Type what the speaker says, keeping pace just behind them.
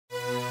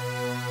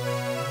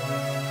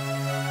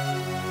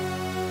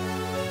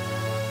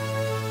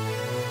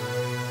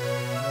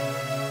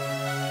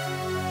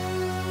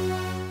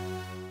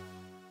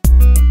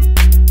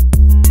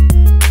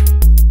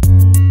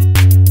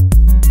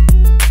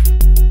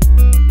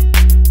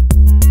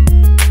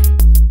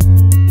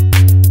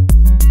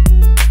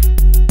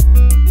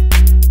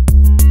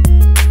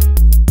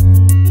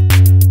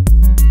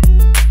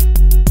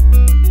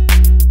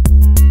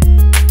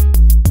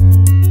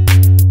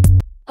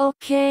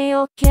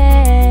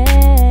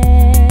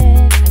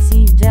okay. I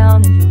see you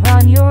down and you're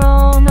on your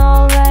own.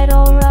 Alright,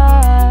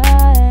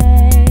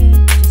 alright.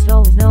 Just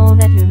always know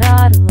that you're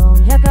not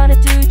alone. You're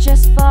gonna do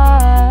just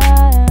fine.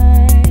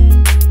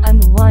 I'm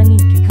the one you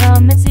can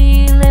come and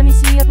see. Let me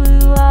see your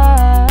blue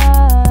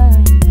eyes.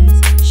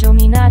 Show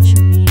me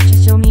naturally,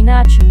 just show me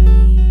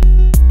naturally.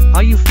 How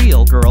you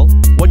feel, girl?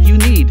 What you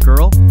need,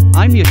 girl?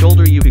 I'm your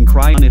shoulder you can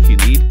cry on if you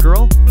need,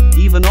 girl.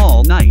 Even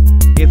all night,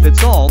 if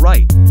it's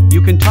alright.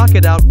 You can talk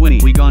it out, Winnie,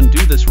 we gon'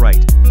 do this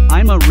right.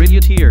 I'ma rid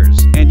your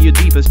tears, and your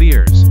deepest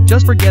fears.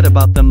 Just forget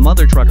about them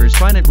mother truckers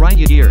trying to grind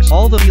your gears.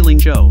 All the feeling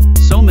show,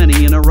 so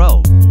many in a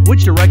row.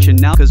 Which direction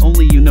now, cause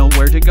only you know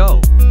where to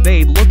go.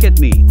 Babe, look at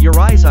me, your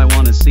eyes I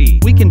wanna see.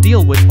 We can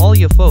deal with all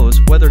your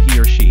foes, whether he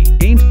or she.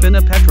 Ain't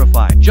finna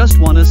petrify, just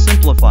wanna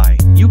simplify.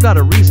 You got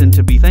a reason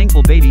to be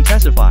thankful, baby,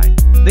 testify.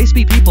 They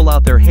be people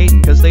out there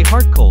hating cause they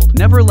heart cold.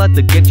 Never let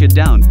that get you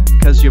down,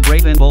 cause you're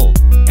brave and bold.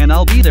 And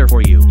I'll be there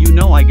for you, you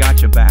know I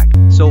got your back.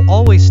 So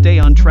always stay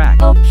on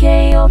track.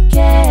 Okay,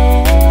 okay.